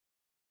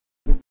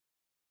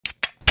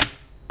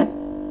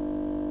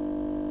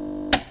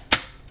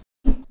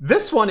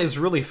This one is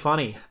really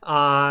funny.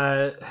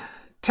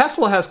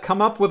 Tesla has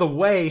come up with a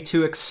way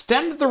to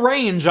extend the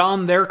range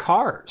on their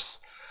cars.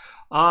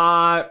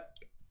 Why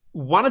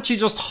don't you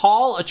just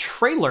haul a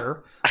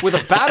trailer with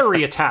a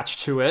battery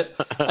attached to it,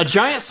 a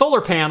giant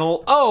solar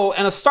panel,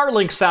 and a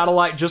Starlink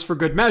satellite just for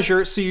good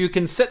measure, so you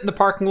can sit in the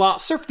parking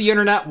lot, surf the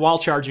internet while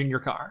charging your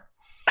car.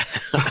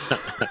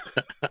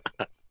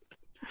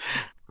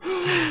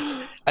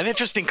 An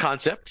interesting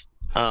concept.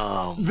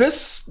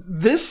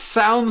 This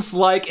sounds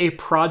like a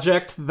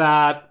project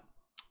that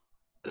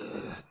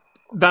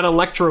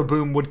Electro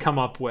Boom would come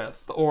up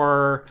with,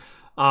 or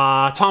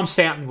Tom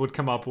Stanton would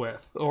come up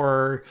with,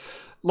 or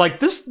like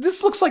this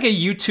looks like a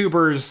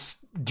YouTuber's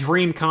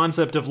dream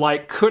concept of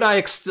like, could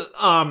I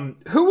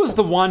who was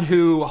the one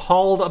who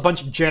hauled a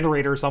bunch of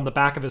generators on the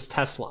back of his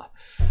Tesla?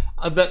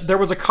 There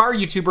was a car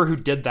YouTuber who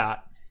did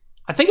that.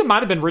 I think it might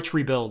have been Rich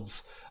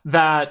Rebuilds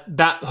that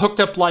hooked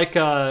up like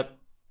an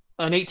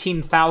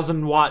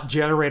 18,000 watt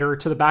generator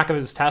to the back of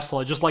his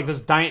Tesla, just like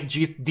this giant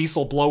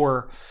diesel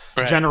blower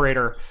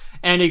generator.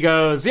 And he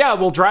goes, yeah,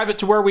 we'll drive it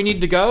to where we need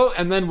to go,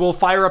 and then we'll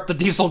fire up the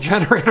diesel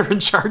generator and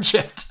charge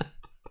it.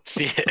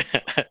 See,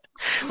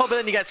 well, but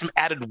then you got some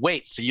added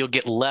weight, so you'll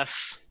get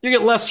less. You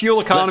get less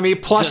fuel economy,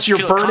 plus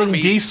you're burning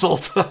diesel.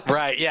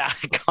 Right? Yeah,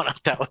 going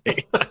up that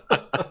way.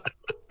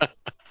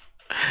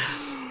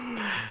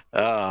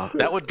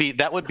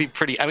 That would be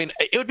pretty. I mean,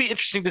 it would be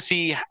interesting to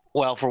see.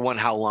 Well, for one,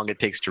 how long it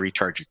takes to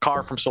recharge your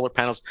car from solar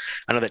panels.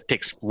 I know that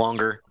takes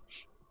longer.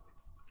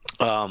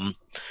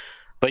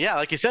 But yeah,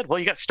 like you said, well,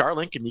 you got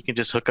Starlink, and you can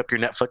just hook up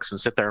your Netflix and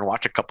sit there and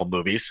watch a couple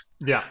movies.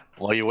 Yeah.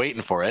 While you're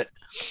waiting for it.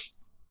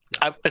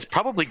 It's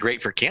probably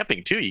great for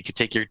camping too. You could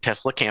take your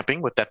Tesla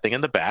camping with that thing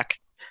in the back.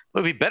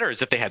 What would be better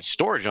is if they had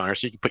storage on it,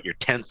 so you can put your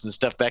tents and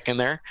stuff back in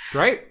there.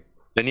 Right.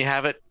 Then you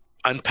have it,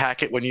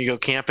 unpack it when you go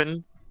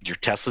camping. Your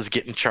Tesla's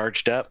getting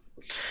charged up.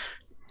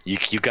 You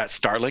got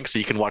Starlink, so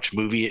you can watch a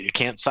movie at your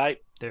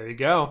campsite. There you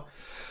go.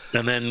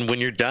 And then when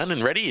you're done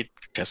and ready,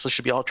 Tesla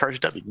should be all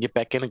charged up. You can get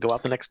back in and go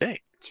out the next day.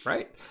 That's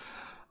right.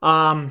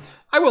 I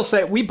will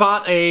say we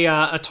bought a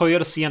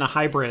Toyota Sienna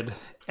hybrid,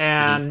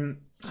 and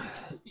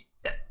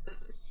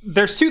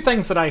there's two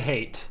things that I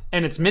hate,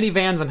 and it's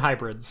minivans and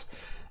hybrids.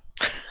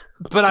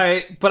 But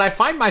I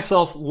find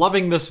myself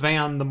loving this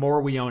van the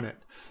more we own it,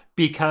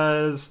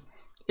 because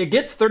it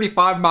gets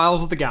 35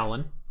 miles to the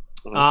gallon.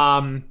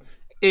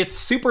 It's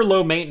super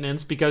low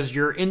maintenance because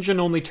your engine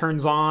only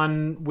turns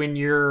on when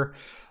you're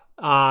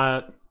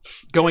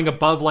going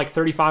above like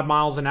 35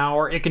 miles an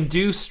hour. It can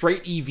do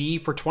straight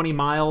EV for 20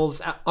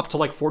 miles up to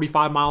like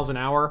 45 miles an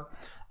hour.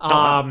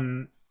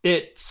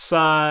 It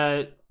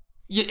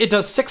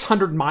does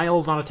 600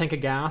 miles on a tank of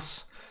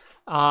gas.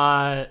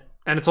 And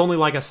it's only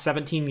like a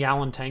 17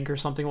 gallon tank or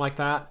something like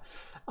that.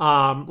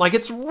 Like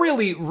it's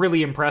really,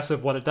 really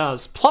impressive what it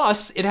does.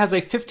 Plus it has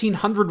a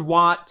 1500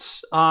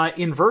 watt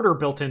inverter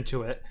built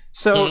into it.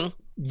 So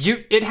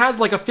it has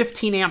like a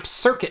 15 amp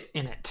circuit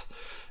in it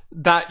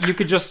that you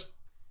could just,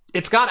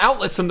 it's got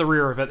outlets in the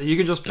rear of it that you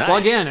can just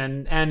plug in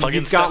and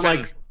you've got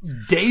like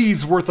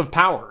days worth of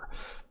power.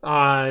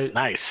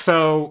 Nice.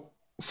 So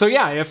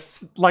yeah,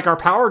 if like our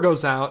power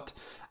goes out,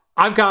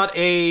 I've got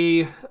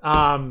a,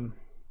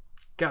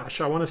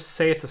 gosh, I want to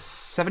say it's a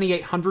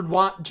 7,800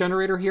 watt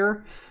generator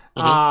here.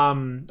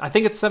 I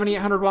think it's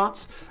 7,800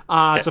 watts.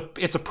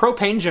 It's a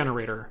propane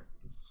generator,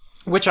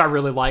 which I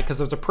really like because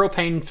there's a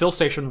propane fill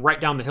station right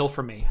down the hill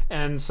from me.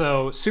 And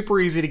so super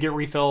easy to get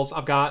refills.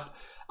 I've got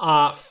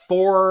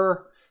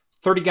 4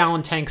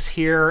 30-gallon tanks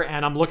here,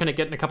 and I'm looking at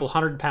getting a couple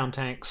 100-pound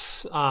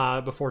tanks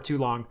before too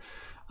long.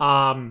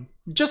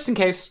 Just in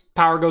case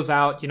power goes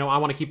out, I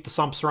want to keep the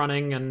sumps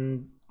running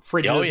and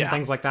fridges and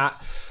things like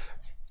that.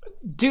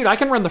 Dude, I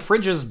can run the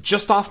fridges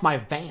just off my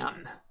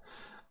van.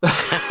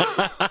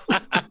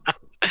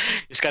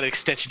 Just got an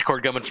extension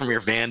cord coming from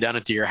your van down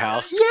into your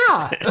house.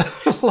 Yeah.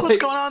 What's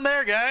going on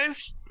there,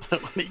 guys?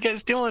 What are you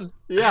guys doing?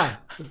 Yeah.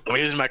 I'm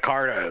using my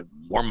car to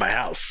warm my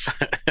house.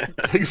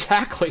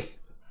 Exactly.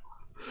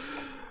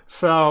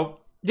 So,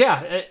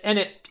 yeah, and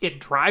it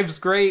drives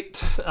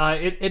great.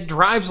 It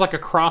drives like a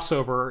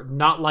crossover,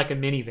 not like a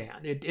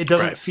minivan. It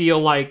doesn't feel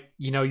like,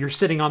 you're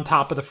sitting on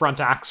top of the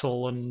front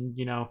axle and,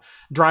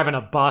 driving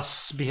a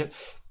bus.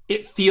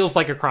 It feels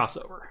like a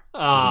crossover.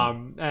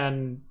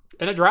 And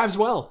it drives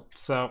well.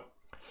 So,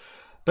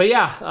 but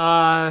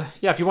yeah,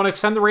 if you want to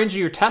extend the range of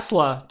your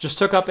Tesla, just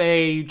hook up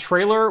a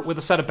trailer with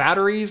a set of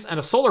batteries and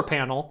a solar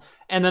panel,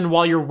 and then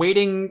while you're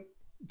waiting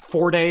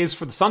 4 days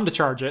for the sun to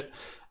charge it,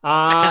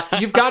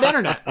 you've got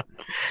internet.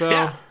 So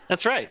yeah,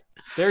 that's right.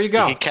 There you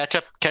go. You can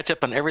catch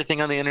up on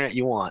everything on the internet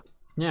you want.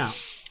 Yeah.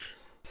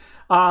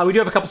 We do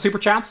have a couple super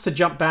chats to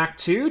jump back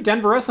to.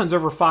 Denver sends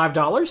over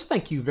 $5.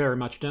 Thank you very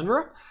much,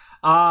 Denver.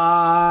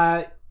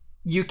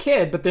 You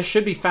kid, but this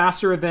should be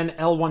faster than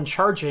L1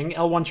 charging.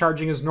 L1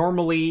 charging is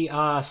normally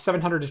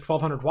 700 to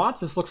 1200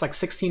 watts. This looks like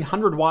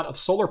 1600 watt of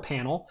solar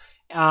panel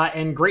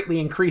and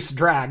greatly increased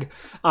drag.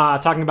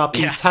 Talking about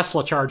the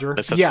Tesla charger.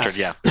 Yes.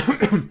 Yeah.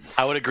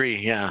 I would agree,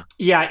 yeah.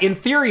 Yeah, in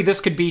theory,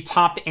 this could be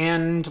top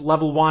end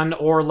level 1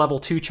 or level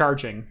 2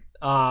 charging.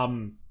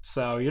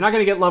 So you're not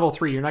going to get level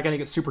 3. You're not going to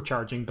get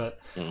supercharging, but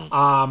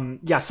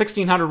yeah,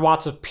 1600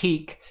 watts of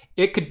peak.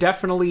 It could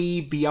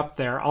definitely be up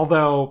there.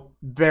 Although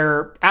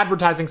they're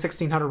advertising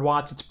 1600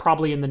 watts, it's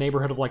probably in the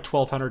neighborhood of like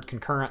 1200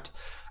 concurrent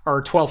or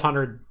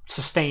 1200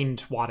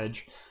 sustained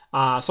wattage.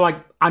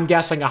 So I'm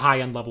guessing a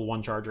high-end level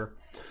 1 charger.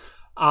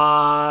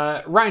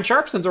 Ryan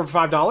Sharp sends over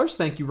 $5.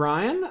 Thank you,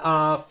 Ryan.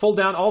 Fold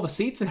down all the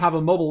seats and have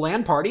a mobile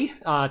LAN party.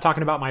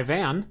 Talking about my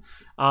van.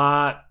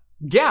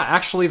 Yeah,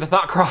 actually, the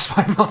thought crossed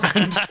my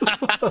mind.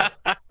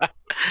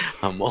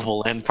 A mobile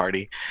LAN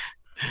party.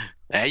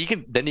 You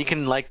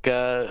can like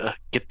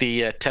get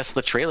the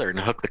Tesla trailer and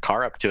hook the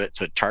car up to it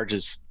so it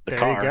charges the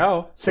car. There you go.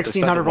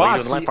 1600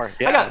 watts.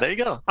 Yeah, there you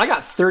go. I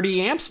got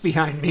 30 amps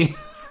behind me.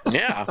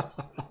 Yeah.